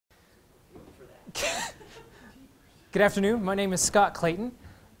Good afternoon. My name is Scott Clayton.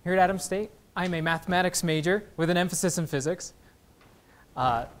 Here at Adams State, I'm a mathematics major with an emphasis in physics.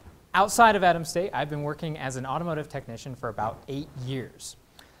 Outside of Adams State, I've been working as an automotive technician for about 8 years.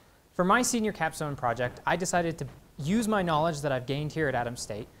 For my senior capstone project, I decided to use my knowledge that I've gained here at Adams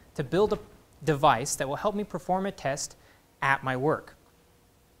State to build a device that will help me perform a test at my work.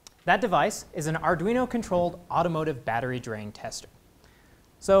 That device is an Arduino-controlled automotive battery drain tester.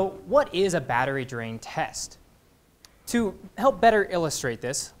 So what is a battery drain test? To help better illustrate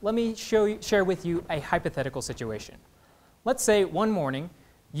this, let me share with you a hypothetical situation. Let's say one morning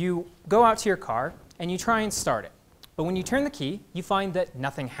you go out to your car and you try and start it. But when you turn the key, you find that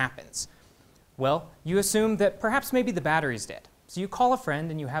nothing happens. Well, you assume that perhaps maybe the battery's dead. So you call a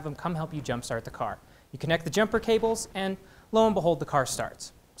friend and you have him come help you jumpstart the car. You connect the jumper cables and lo and behold, the car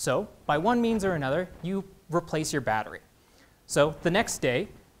starts. So by one means or another, you replace your battery. So the next day,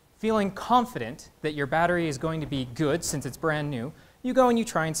 feeling confident that your battery is going to be good since it's brand new, you go and you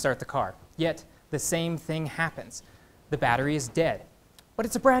try and start the car. Yet the same thing happens. The battery is dead. But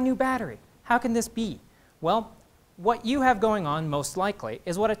it's a brand new battery. How can this be? Well, what you have going on most likely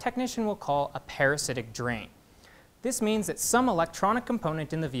is what a technician will call a parasitic drain. This means that some electronic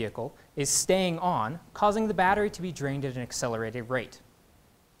component in the vehicle is staying on, causing the battery to be drained at an accelerated rate.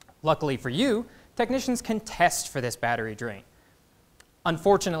 Luckily for you, technicians can test for this battery drain.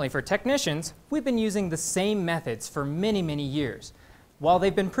 Unfortunately for technicians, we've been using the same methods for many, many years. While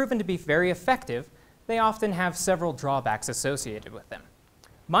they've been proven to be very effective, they often have several drawbacks associated with them.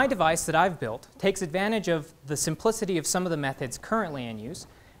 My device that I've built takes advantage of the simplicity of some of the methods currently in use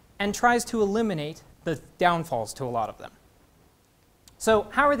and tries to eliminate the downfalls to a lot of them. So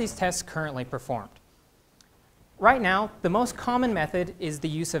how are these tests currently performed? Right now, the most common method is the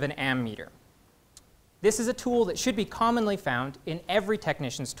use of an ammeter. This is a tool that should be commonly found in every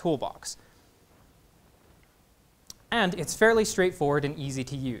technician's toolbox. And it's fairly straightforward and easy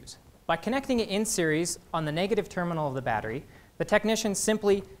to use. By connecting it in series on the negative terminal of the battery, the technician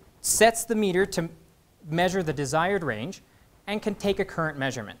simply sets the meter to measure the desired range and can take a current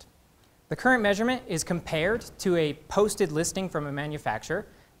measurement. The current measurement is compared to a posted listing from a manufacturer,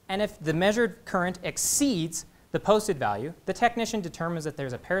 and if the measured current exceeds the posted value, the technician determines that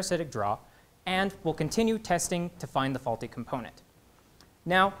there's a parasitic draw and will continue testing to find the faulty component.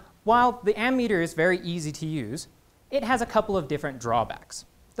 Now, while the ammeter is very easy to use, it has a couple of different drawbacks.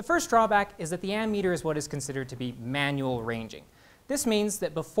 The first drawback is that the ammeter is what is considered to be manual ranging. This means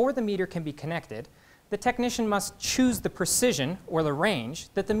that before the meter can be connected, the technician must choose the precision or the range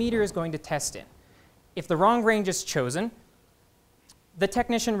that the meter is going to test in. If the wrong range is chosen, the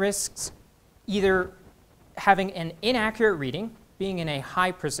technician risks either having an inaccurate reading, being in a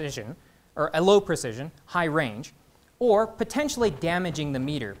high precision, or a low precision, high range, or potentially damaging the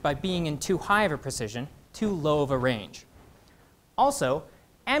meter by being in too high of a precision, too low of a range. Also,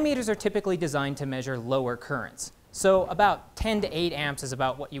 ammeters are typically designed to measure lower currents. So about 10 to 8 amps is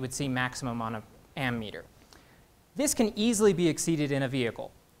about what you would see maximum on an ammeter. This can easily be exceeded in a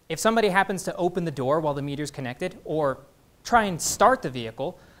vehicle. If somebody happens to open the door while the meter is connected or try and start the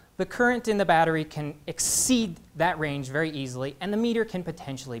vehicle, the current in the battery can exceed that range very easily and the meter can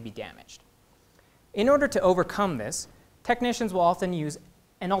potentially be damaged. In order to overcome this, technicians will often use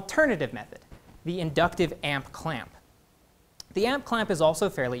an alternative method, the inductive amp clamp. The amp clamp is also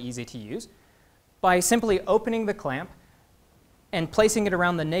fairly easy to use. By simply opening the clamp and placing it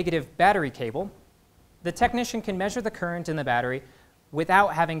around the negative battery cable, the technician can measure the current in the battery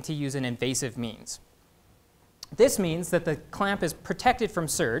without having to use an invasive means. This means that the clamp is protected from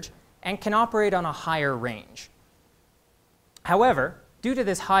surge and can operate on a higher range. However, due to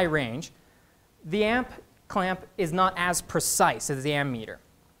this high range, the amp clamp is not as precise as the ammeter.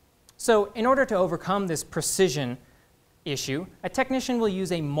 So in order to overcome this precision issue, a technician will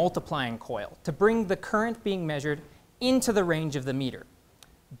use a multiplying coil to bring the current being measured into the range of the meter.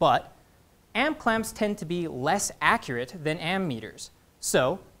 But amp clamps tend to be less accurate than ammeters.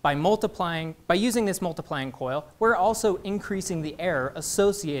 So by using this multiplying coil, we're also increasing the error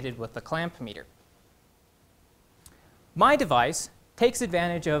associated with the clamp meter. My device takes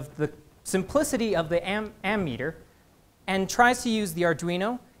advantage of the simplicity of the ammeter and tries to use the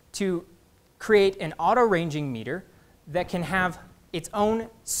Arduino to create an auto-ranging meter that can have its own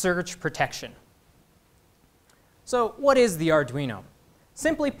surge protection. So what is the Arduino?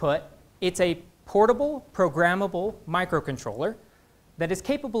 Simply put, it's a portable, programmable microcontroller that is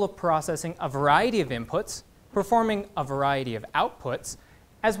capable of processing a variety of inputs, performing a variety of outputs,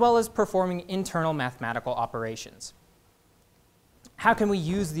 as well as performing internal mathematical operations. How can we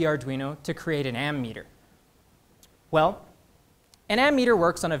use the Arduino to create an ammeter? Well, an ammeter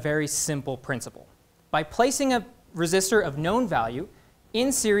works on a very simple principle. By placing a resistor of known value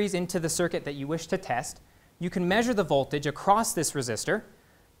in series into the circuit that you wish to test. You can measure the voltage across this resistor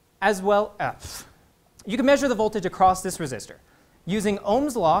as well. You can measure the voltage across this resistor. Using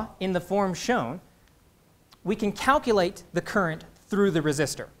Ohm's law in the form shown, we can calculate the current through the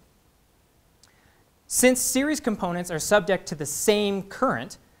resistor. Since series components are subject to the same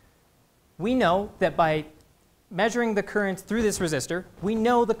current, we know that by measuring the current through this resistor, we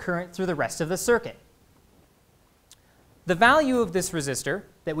know the current through the rest of the circuit. The value of this resistor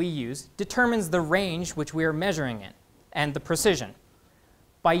that we use determines the range which we are measuring in and the precision.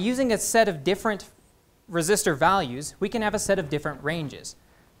 By using a set of different resistor values, we can have a set of different ranges.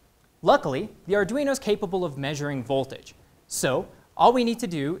 Luckily, the Arduino is capable of measuring voltage. So all we need to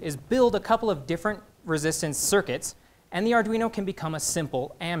do is build a couple of different resistance circuits, and the Arduino can become a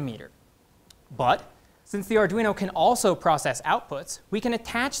simple ammeter. But since the Arduino can also process outputs, we can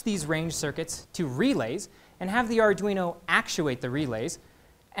attach these range circuits to relays and have the Arduino actuate the relays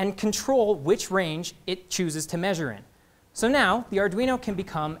and control which range it chooses to measure in. So now the Arduino can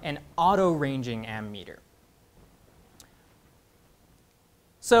become an auto-ranging ammeter.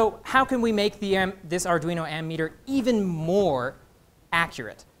 So how can we make this Arduino ammeter even more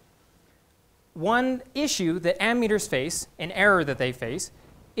accurate? One issue that ammeters face, an error that they face,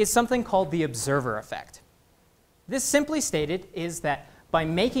 is something called the observer effect. This, simply stated, is that by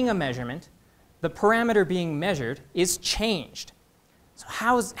making a measurement, the parameter being measured is changed. So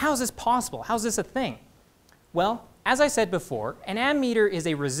how is this possible? How is this a thing? Well, as I said before, an ammeter is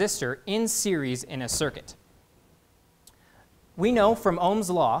a resistor in series in a circuit. We know from Ohm's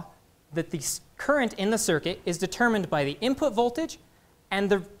law that the current in the circuit is determined by the input voltage and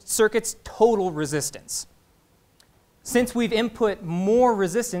the circuit's total resistance. Since we've input more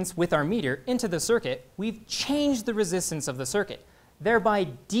resistance with our meter into the circuit, we've changed the resistance of the circuit, thereby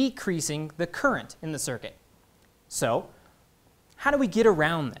decreasing the current in the circuit. So, how do we get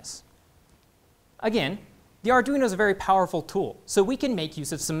around this? Again, the Arduino is a very powerful tool, so we can make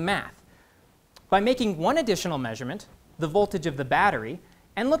use of some math. By making one additional measurement, the voltage of the battery,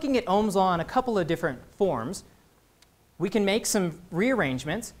 and looking at Ohm's law in a couple of different forms, we can make some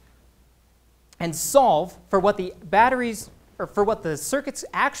rearrangements and solve for what the batteries, or for what the circuit's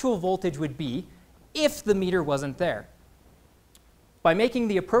actual voltage would be if the meter wasn't there. By making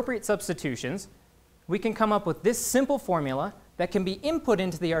the appropriate substitutions, we can come up with this simple formula that can be input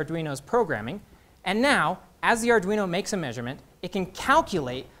into the Arduino's programming, and now, as the Arduino makes a measurement, it can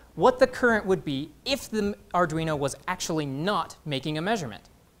calculate what the current would be if the Arduino was actually not making a measurement,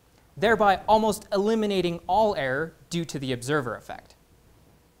 thereby almost eliminating all error due to the observer effect.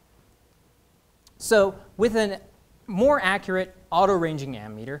 So with a more accurate auto-ranging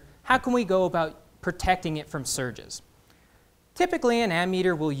ammeter, how can we go about protecting it from surges? Typically, an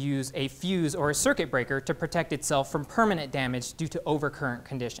ammeter will use a fuse or a circuit breaker to protect itself from permanent damage due to overcurrent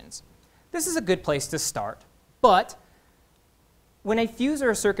conditions. This is a good place to start, but when a fuse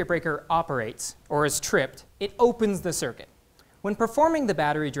or a circuit breaker operates or is tripped, it opens the circuit. When performing the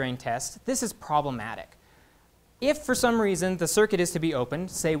battery drain test, this is problematic. If for some reason the circuit is to be opened,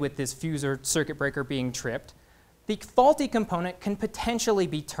 say with this fuse or circuit breaker being tripped, the faulty component can potentially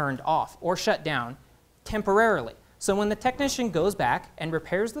be turned off or shut down temporarily. So when the technician goes back and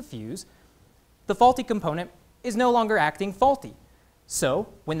repairs the fuse, the faulty component is no longer acting faulty. So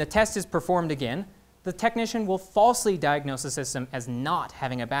when the test is performed again, the technician will falsely diagnose the system as not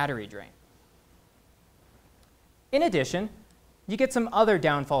having a battery drain. In addition, you get some other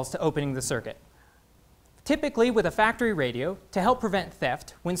downfalls to opening the circuit. Typically, with a factory radio, to help prevent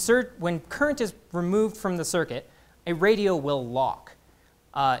theft, when current is removed from the circuit, a radio will lock.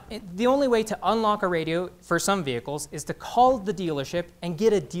 The only way to unlock a radio for some vehicles is to call the dealership and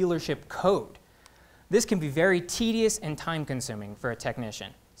get a dealership code. This can be very tedious and time-consuming for a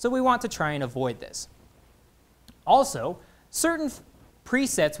technician, so we want to try and avoid this. Also, certain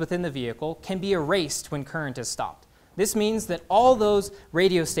presets within the vehicle can be erased when current is stopped. This means that all those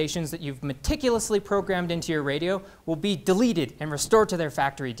radio stations that you've meticulously programmed into your radio will be deleted and restored to their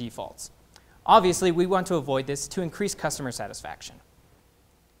factory defaults. Obviously, we want to avoid this to increase customer satisfaction.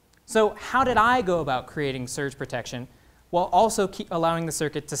 So how did I go about creating surge protection while also allowing the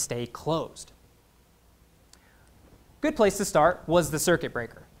circuit to stay closed? Good place to start was the circuit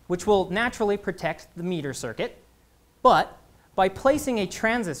breaker, which will naturally protect the meter circuit, but by placing a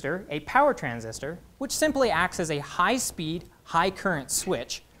transistor, a power transistor, which simply acts as a high-speed, high-current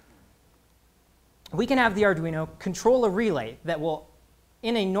switch, we can have the Arduino control a relay that will,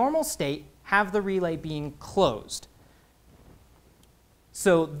 in a normal state, have the relay being closed.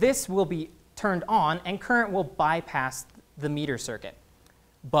 So this will be turned on and current will bypass the meter circuit.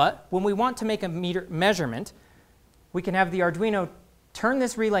 But when we want to make a meter measurement, we can have the Arduino turn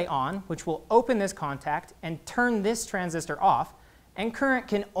this relay on, which will open this contact and turn this transistor off, and current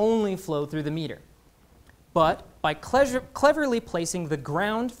can only flow through the meter. But by cleverly placing the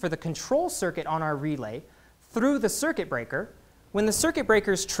ground for the control circuit on our relay through the circuit breaker, when the circuit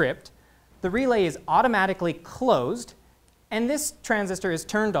breaker is tripped, the relay is automatically closed, and this transistor is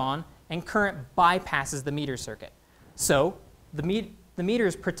turned on, and current bypasses the meter circuit. So the meter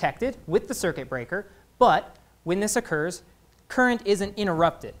is protected with the circuit breaker, but when this occurs, current isn't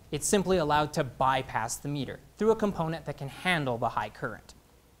interrupted. It's simply allowed to bypass the meter through a component that can handle the high current.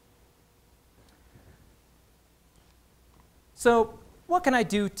 So what can I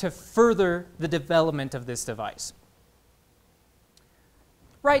do to further the development of this device?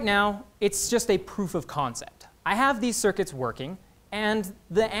 Right now, it's just a proof of concept. I have these circuits working, and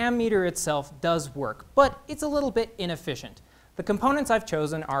the ammeter itself does work, but it's a little bit inefficient. The components I've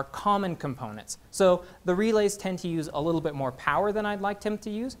chosen are common components, so the relays tend to use a little bit more power than I'd like them to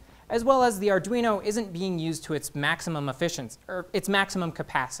use, as well as the Arduino isn't being used to its maximum efficiency, or its maximum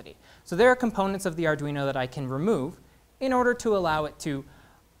capacity. So there are components of the Arduino that I can remove in order to allow it to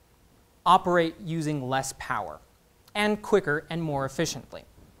operate using less power, and quicker and more efficiently.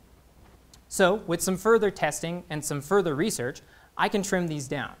 So with some further testing and some further research, I can trim these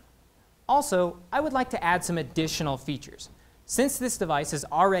down. Also, I would like to add some additional features. Since this device is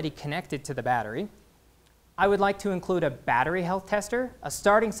already connected to the battery, I would like to include a battery health tester, a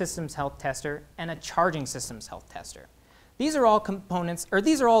starting systems health tester, and a charging systems health tester. These are all components, or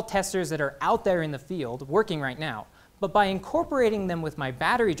these are all testers that are out there in the field working right now, but by incorporating them with my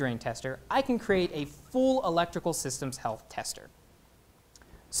battery drain tester, I can create a full electrical systems health tester.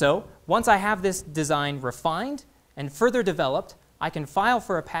 So once I have this design refined and further developed, I can file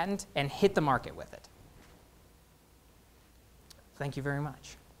for a patent and hit the market with it. Thank you very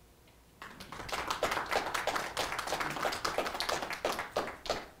much.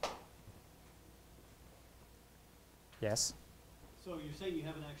 Yes? So you're saying you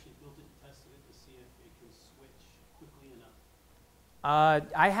haven't actually built it and tested it to see if it can switch quickly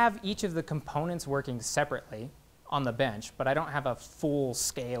enough? I have each of the components working separately on the bench, but I don't have a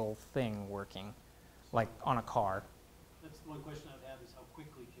full-scale thing working, like on a car. That's the one question I would have, is how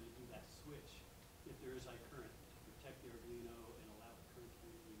quickly can it do that switch if there is high current to protect the Arduino and allow the current to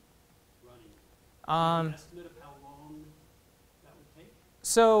be running? Do you have an estimate of how long that would take?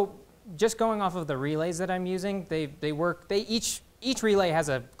 So just going off of the relays that I'm using, each relay has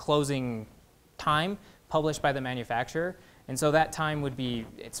a closing time published by the manufacturer, and so that time would be,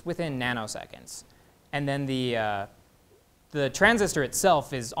 it's within nanoseconds. And then the transistor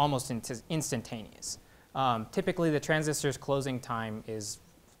itself is almost instantaneous. Typically, the transistor's closing time is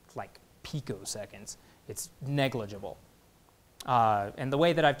like picoseconds. It's negligible. And the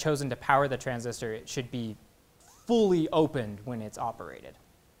way that I've chosen to power the transistor, it should be fully opened when it's operated.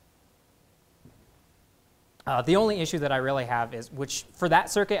 The only issue that I really have is, which for that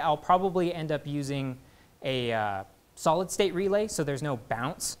circuit, I'll probably end up using a solid-state relay, so there's no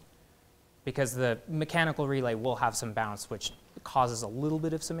bounce, because the mechanical relay will have some bounce, which causes a little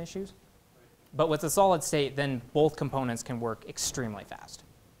bit of some issues. Right. But with the solid state, then both components can work extremely fast.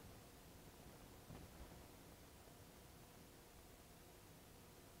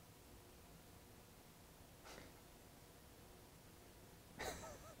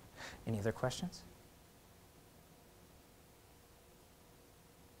 Any other questions?